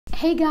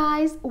Hey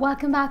guys,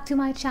 welcome back to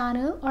my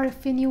channel, or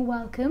if you're new,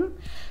 welcome.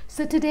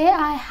 So today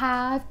I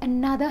have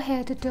another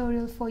hair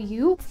tutorial for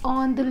you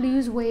on the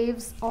loose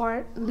waves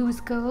or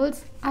loose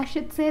curls, I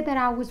should say, that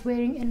I was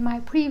wearing in my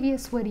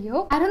previous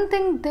video. I don't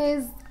think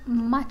there's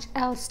much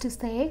else to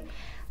say,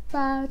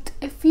 but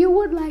if you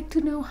would like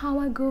to know how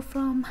I go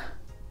from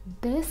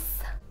this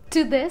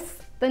to this,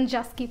 then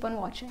just keep on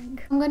watching.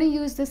 I'm gonna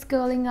use this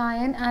curling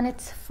iron and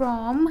it's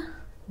from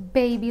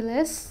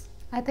BaByliss.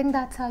 I think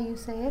that's how you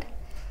say it.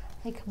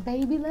 Like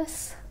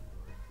BaByliss.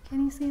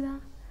 Can you see that?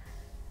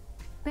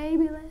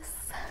 BaByliss.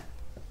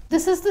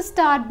 This is the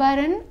start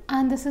button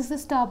and this is the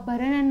stop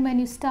button, and when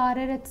you start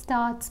it, it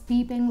starts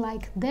beeping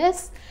like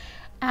this,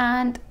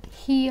 and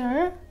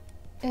here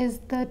is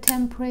the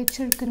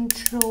temperature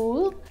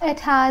control. It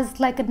has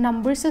like a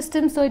number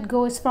system, so it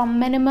goes from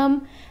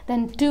minimum,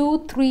 then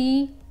 2,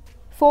 3,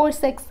 4,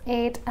 6,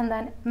 8, and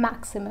then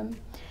maximum.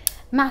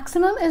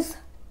 Maximum is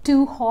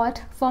too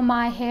hot for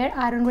my hair.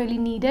 I don't really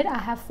need it. I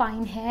have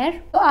fine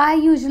hair, so I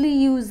usually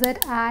use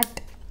it at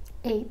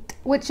 8,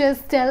 which is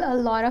still a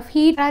lot of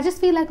heat. I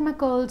just feel like my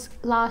curls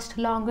last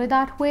longer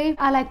that way.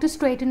 I like to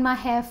straighten my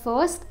hair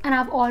first, and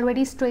I've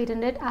already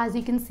straightened it, as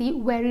you can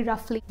see, very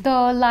roughly.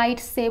 The light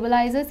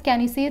stabilizes. Can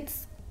you see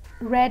it's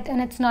red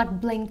and it's not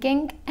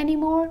blinking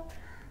anymore?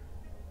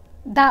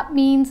 That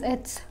means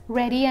it's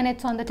ready and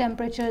it's on the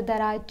temperature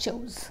that I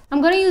chose.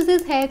 I'm going to use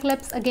these hair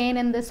clips again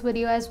in this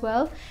video as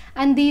well,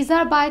 and these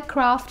are by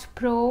Craft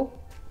Pro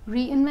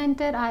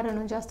Reinvented. I don't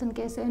know, just in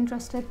case you're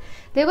interested.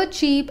 They were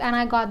cheap and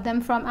I got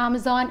them from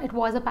Amazon. It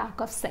was a pack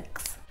of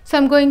 6. So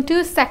I'm going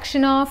to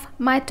section off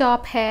my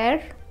top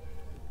hair.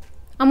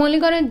 I'm only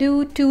going to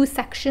do 2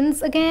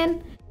 sections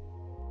again.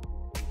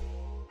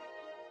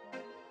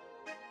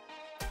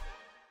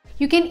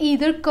 You can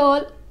either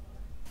curl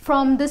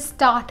from the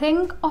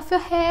starting of your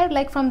hair,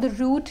 like from the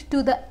root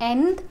to the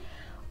end,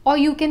 or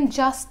you can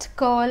just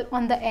curl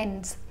on the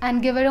ends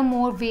and give it a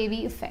more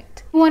wavy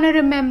effect. You want to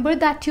remember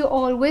that you're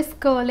always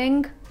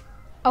curling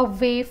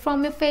away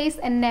from your face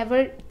and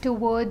never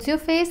towards your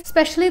face,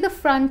 especially the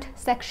front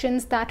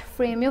sections that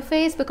frame your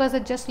face, because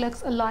it just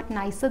looks a lot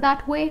nicer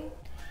that way.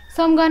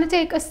 So I'm going to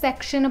take a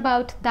section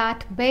about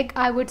that big.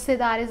 I would say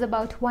that is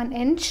about 1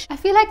 inch. I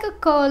feel like a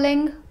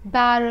curling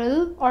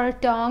barrel or a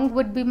tong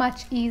would be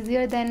much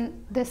easier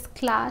than this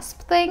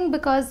clasp thing,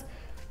 because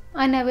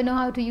I never know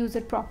how to use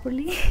it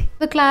properly.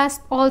 The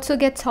clasp also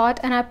gets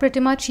hot, and I pretty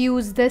much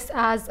use this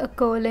as a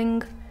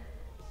curling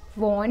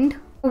wand.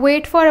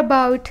 Wait for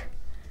about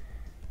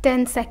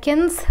 10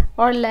 seconds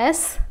or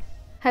less.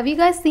 Have you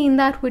guys seen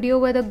that video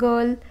where the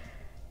girl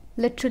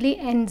literally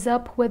ends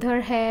up with her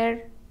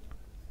hair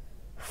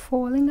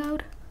falling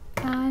out?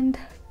 And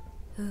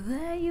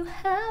there you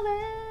have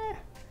it,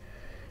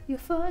 your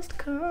first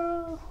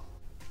curl.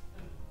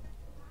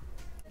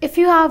 If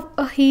you have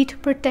a heat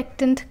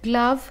protectant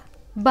glove,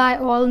 by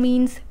all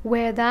means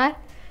wear that,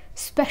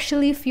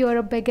 especially if you're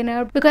a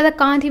beginner, because I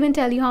can't even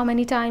tell you how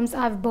many times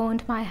I've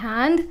burned my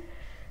hand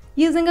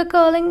using a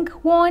curling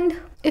wand.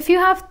 If you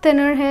have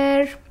thinner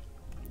hair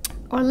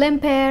or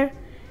limp hair,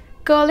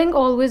 curling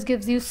always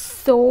gives you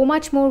so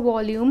much more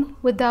volume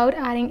without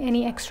adding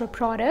any extra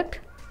product.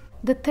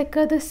 The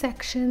thicker the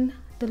section,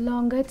 the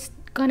longer it's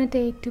gonna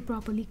take to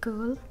properly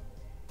curl.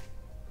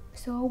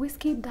 So always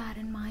keep that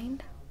in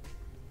mind.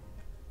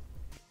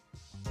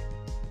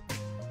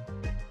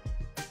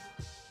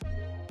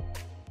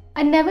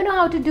 I never know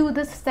how to do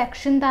this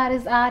section that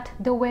is at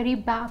the very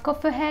back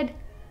of your head,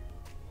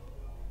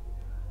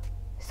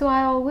 so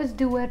I always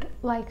do it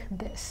like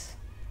this.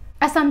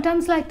 I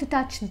sometimes like to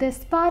touch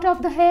this part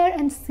of the hair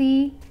and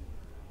see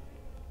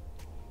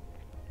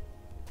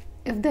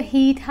if the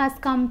heat has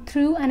come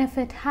through, and if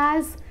it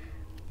has,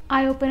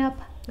 I open up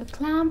the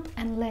clamp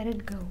and let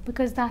it go,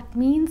 because that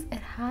means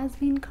it has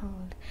been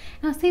curled.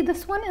 Now see,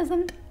 this one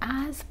isn't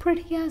as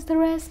pretty as the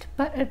rest,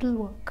 but it'll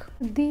work.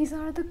 These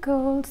are the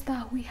curls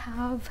that we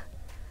have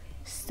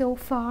so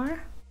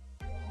far.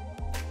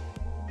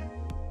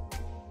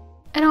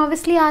 And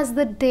obviously as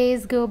the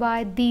days go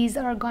by, these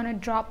are gonna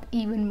drop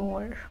even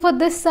more. For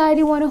this side,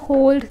 you want to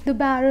hold the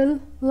barrel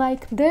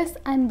like this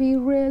and be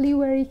really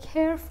very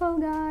careful,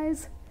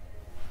 guys.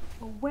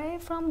 Away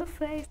from the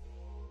face.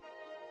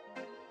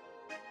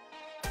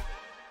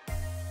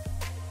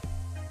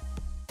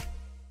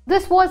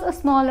 This was a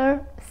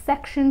smaller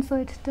section, so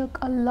it took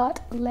a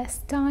lot less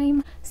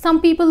time.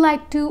 Some people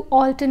like to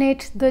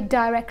alternate the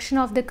direction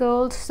of the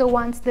curls, so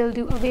once they'll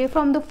do away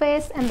from the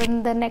face, and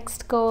then the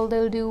next curl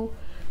they'll do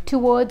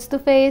towards the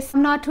face.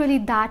 I'm not really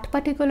that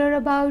particular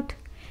about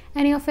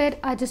any of it.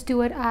 I just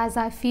do it as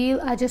I feel.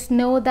 I just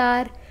know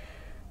that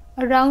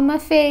around my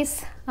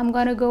face I'm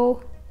gonna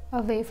go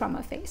away from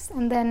my face,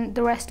 and then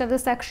the rest of the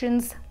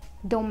sections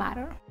don't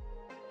matter.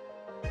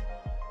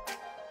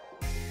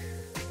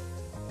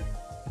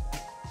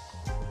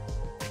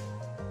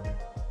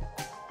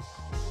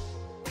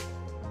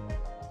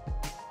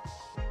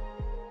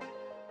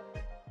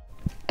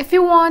 If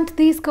you want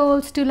these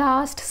curls to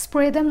last,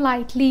 spray them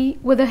lightly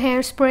with a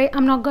hairspray.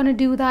 I'm not gonna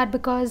do that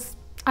because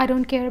I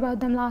don't care about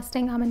them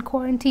lasting. I'm in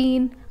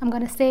quarantine. I'm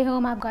gonna stay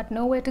home. I've got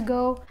nowhere to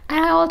go.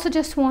 And I also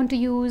just want to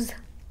use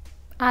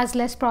as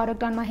less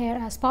product on my hair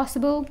as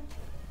possible.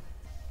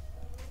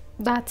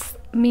 That's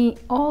me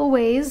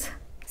always.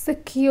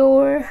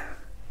 Secure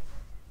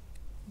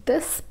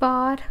this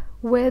part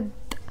with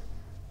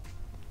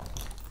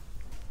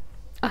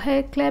a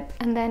hair clip,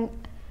 and then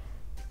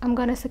I'm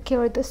gonna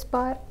secure this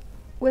part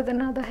with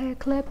another hair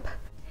clip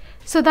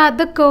so that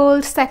the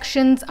curled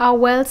sections are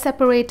well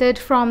separated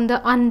from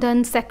the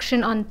undone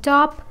section on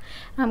top.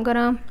 I'm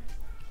gonna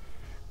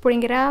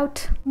bring it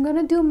out. I'm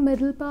gonna do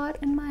middle part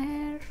in my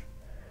hair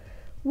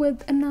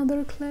with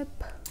another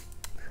clip.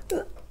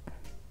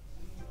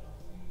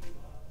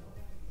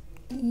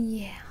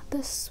 Yeah,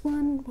 this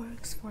one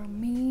works for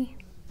me.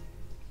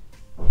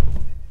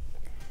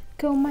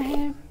 Comb my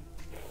hair.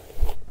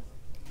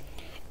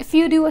 If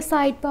you do a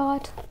side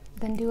part,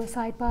 then do a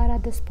side part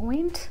at this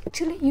point.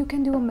 Actually, you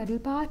can do a middle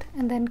part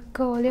and then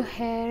curl your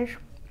hair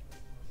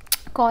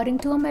according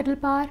to a middle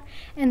part,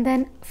 and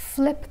then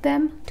flip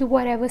them to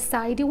whatever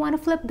side you want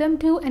to flip them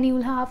to, and you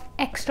will have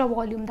extra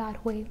volume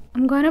that way.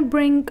 I'm gonna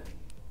bring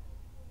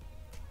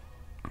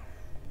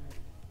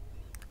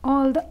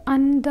all the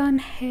undone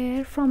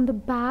hair from the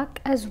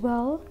back as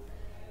well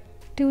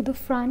to the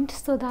front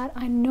so that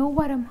I know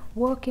what I'm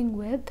working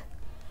with.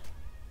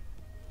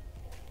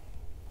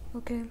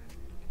 Okay,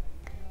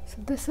 so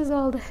this is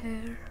all the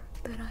hair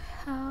that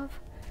I have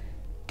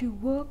to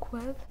work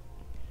with,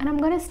 and I'm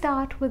gonna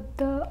start with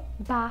the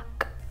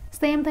back.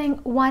 Same thing,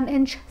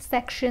 1-inch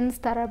sections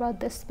that are about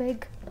this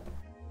big.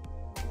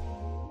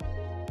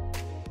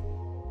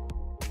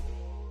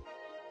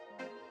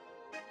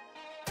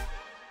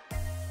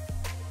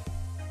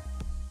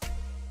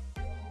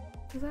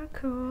 These are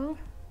cool.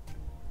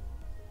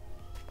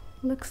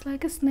 Looks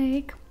like a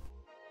snake.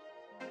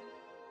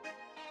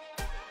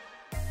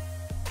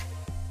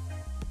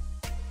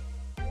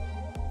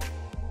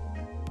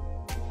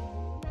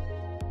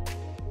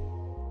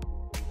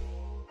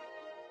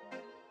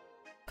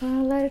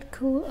 Gonna let it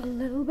cool a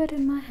little bit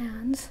in my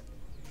hands.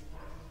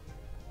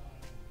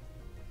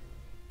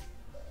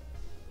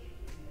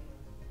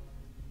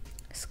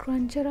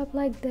 Scrunch it up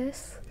like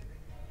this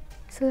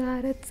so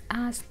that it's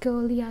as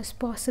curly as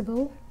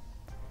possible,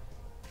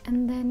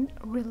 and then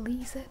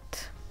release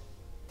it.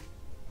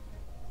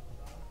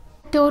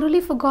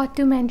 Totally forgot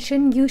to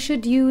mention, you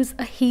should use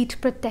a heat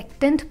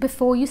protectant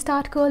before you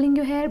start curling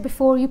your hair,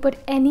 before you put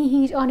any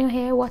heat on your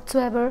hair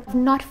whatsoever. I've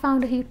not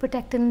found a heat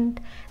protectant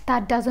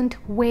that doesn't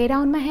weigh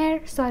down my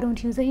hair, so I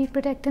don't use a heat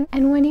protectant.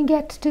 And when you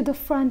get to the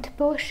front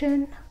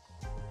portion,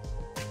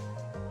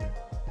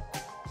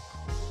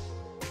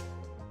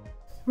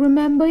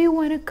 remember you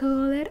want to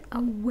curl it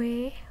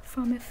away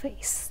from your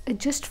face. It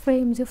just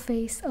frames your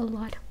face a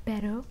lot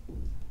better.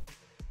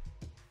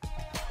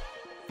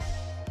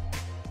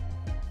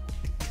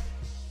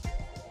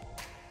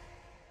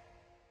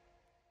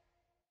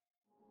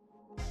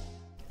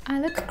 I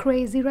look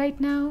crazy right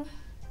now,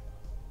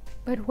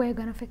 but we're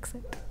gonna fix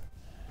it.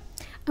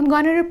 I'm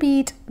gonna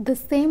repeat the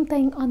same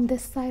thing on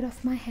this side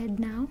of my head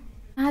now.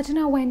 Imagine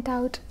I went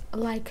out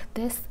like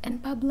this in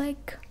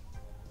public.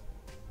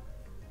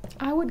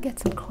 I would get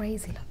some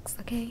crazy looks,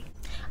 okay?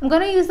 I'm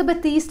gonna use the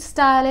Batiste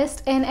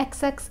Stylist in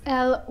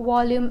XXL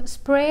volume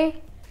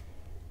spray.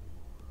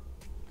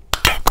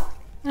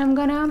 I'm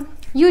gonna,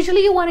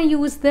 usually you wanna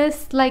use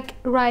this like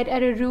right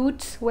at a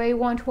root where you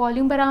want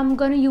volume, but I'm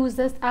gonna use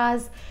this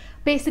as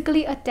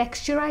basically a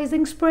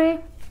texturizing spray.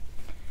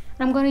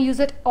 I'm gonna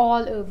use it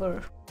all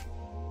over.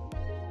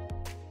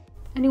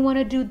 And you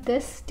wanna do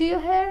this to your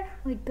hair,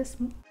 like this.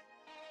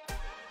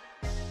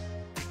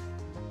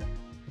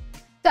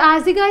 So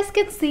as you guys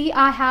can see,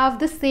 I have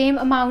the same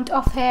amount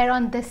of hair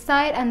on this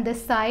side and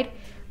this side,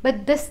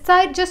 but this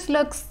side just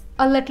looks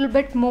a little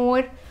bit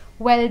more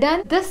well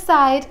done. This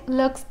side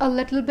looks a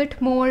little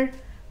bit more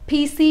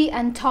piecey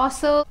and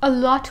tassel, a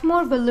lot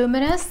more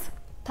voluminous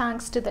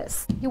thanks to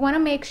this. You want to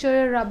make sure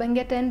you're rubbing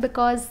it in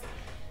because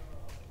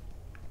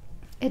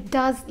it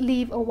does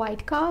leave a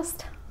white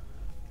cast.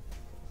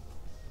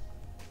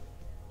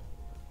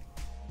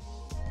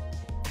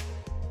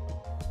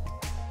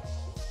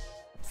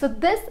 So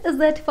this is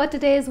it for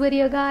today's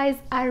video, guys.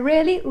 I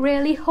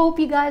really hope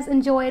you guys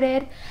enjoyed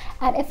it,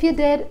 and if you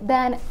did,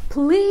 then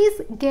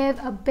please give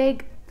a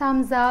big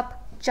thumbs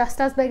up, just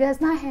as big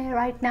as my hair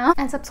right now,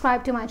 and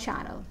subscribe to my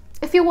channel.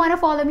 If you want to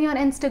follow me on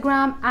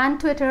Instagram and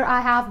Twitter, I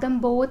have them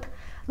both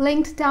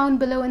linked down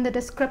below in the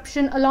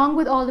description, along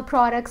with all the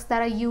products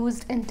that I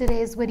used in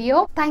today's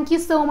video. Thank you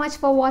so much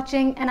for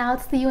watching, and I'll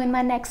see you in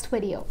my next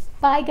video.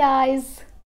 Bye guys.